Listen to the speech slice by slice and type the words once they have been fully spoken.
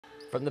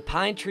From the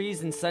pine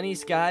trees and sunny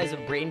skies of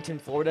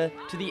Bradenton, Florida,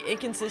 to the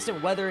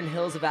inconsistent weather and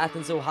hills of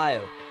Athens,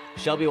 Ohio,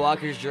 Shelby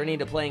Walker's journey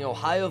to playing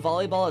Ohio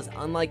volleyball is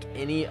unlike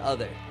any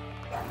other.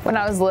 When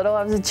I was little,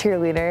 I was a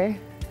cheerleader.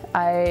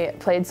 I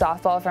played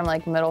softball from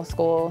like middle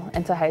school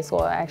into high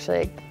school. I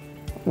actually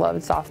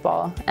loved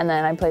softball, and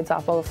then I played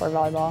softball before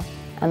volleyball.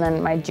 And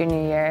then my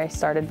junior year, I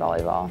started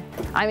volleyball.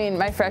 I mean,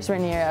 my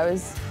freshman year,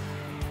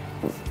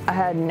 I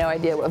had no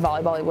idea what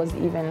volleyball was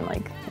even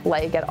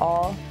like at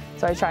all.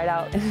 So I tried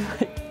out in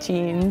like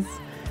jeans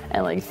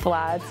and like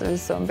flats. It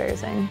was so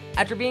embarrassing.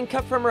 After being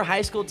cut from her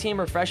high school team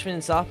her freshman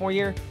and sophomore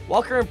year,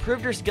 Walker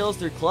improved her skills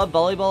through club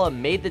volleyball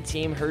and made the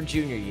team her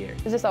junior year.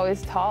 I was just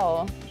always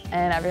tall,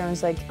 and everyone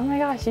was like, oh my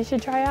gosh, you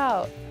should try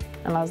out.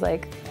 And I was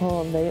like,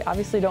 well, they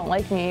obviously don't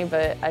like me,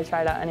 but I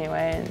tried out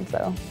anyway, and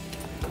so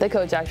the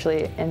coach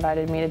actually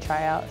invited me to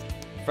try out.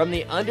 From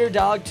the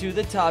underdog to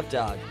the top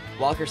dog,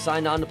 Walker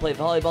signed on to play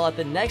volleyball at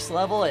the next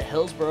level at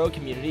Hillsborough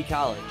Community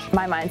College.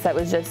 My mindset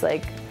was just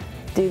like,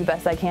 do the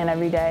best I can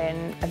every day,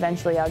 and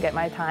eventually I'll get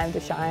my time to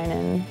shine,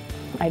 and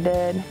I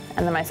did.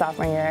 And then my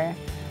sophomore year,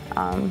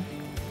 I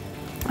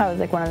was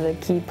like one of the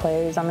key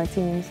players on the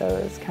team, so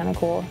it was kind of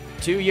cool.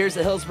 2 years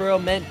at Hillsborough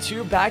meant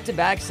 2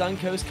 back-to-back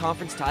Suncoast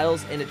Conference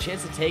titles and a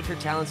chance to take her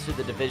talents to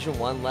the Division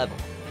I level.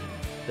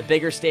 The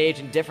bigger stage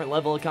and different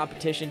level of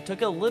competition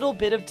took a little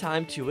bit of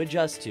time to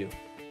adjust to.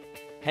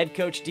 Head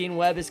coach Dean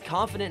Webb is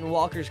confident in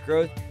Walker's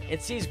growth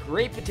and sees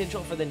great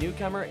potential for the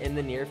newcomer in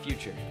the near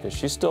future.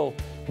 She's still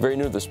very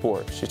new to the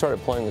sport. She started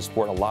playing the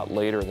sport a lot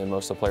later than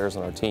most of the players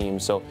on our team,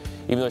 so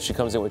even though she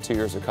comes in with 2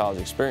 years of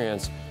college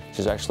experience,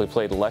 she's actually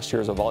played less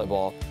years of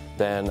volleyball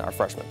than our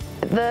freshmen.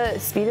 The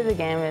speed of the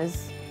game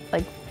is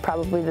like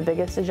probably the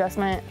biggest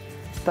adjustment,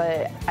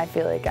 but I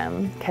feel like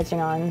I'm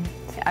catching on.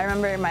 I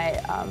remember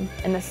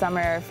in the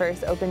summer,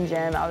 first open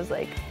gym, I was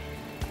like,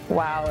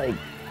 wow, like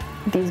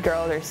these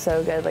girls are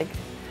so good. Like,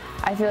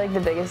 I feel like the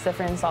biggest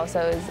difference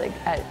also is like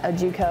at a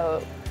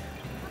JUCO,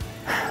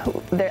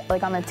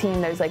 like on the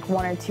team there's like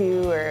 1 or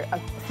 2 or a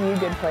few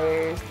good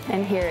players,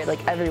 and here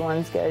like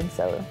everyone's good,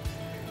 so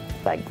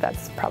like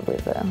that's probably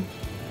the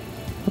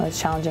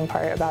most challenging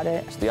part about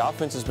it. The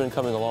offense has been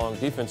coming along,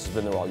 defense has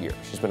been there all year.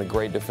 She's been a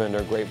great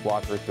defender, great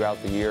blocker throughout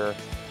the year,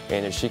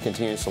 and as she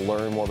continues to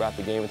learn more about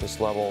the game at this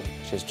level,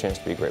 she has a chance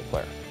to be a great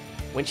player.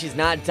 When she's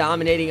not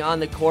dominating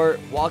on the court,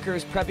 Walker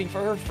is prepping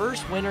for her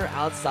first winter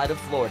outside of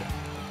Florida.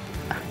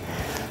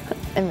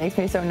 It makes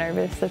me so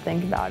nervous to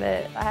think about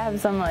it. I have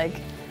some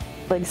like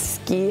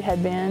ski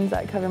headbands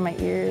that cover my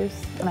ears,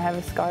 and I have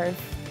a scarf,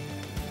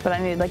 but I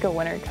need like a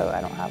winter coat. I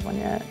don't have one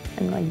yet,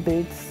 and like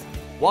boots.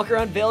 Walker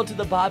unveiled to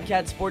the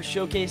Bobcat Sports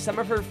Showcase some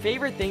of her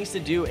favorite things to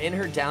do in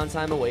her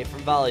downtime away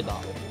from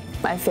volleyball.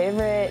 My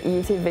favorite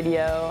YouTube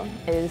video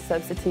is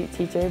Substitute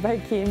Teacher by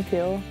Key and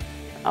Peele.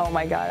 Oh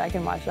my God, I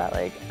can watch that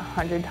like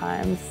 100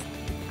 times.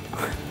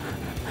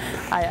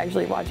 I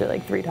actually watch it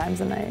like 3 times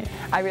a night.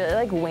 I really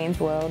like Wayne's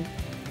World.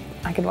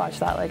 I could watch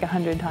that like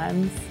 100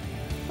 times.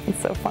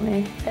 It's so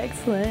funny.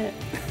 Excellent.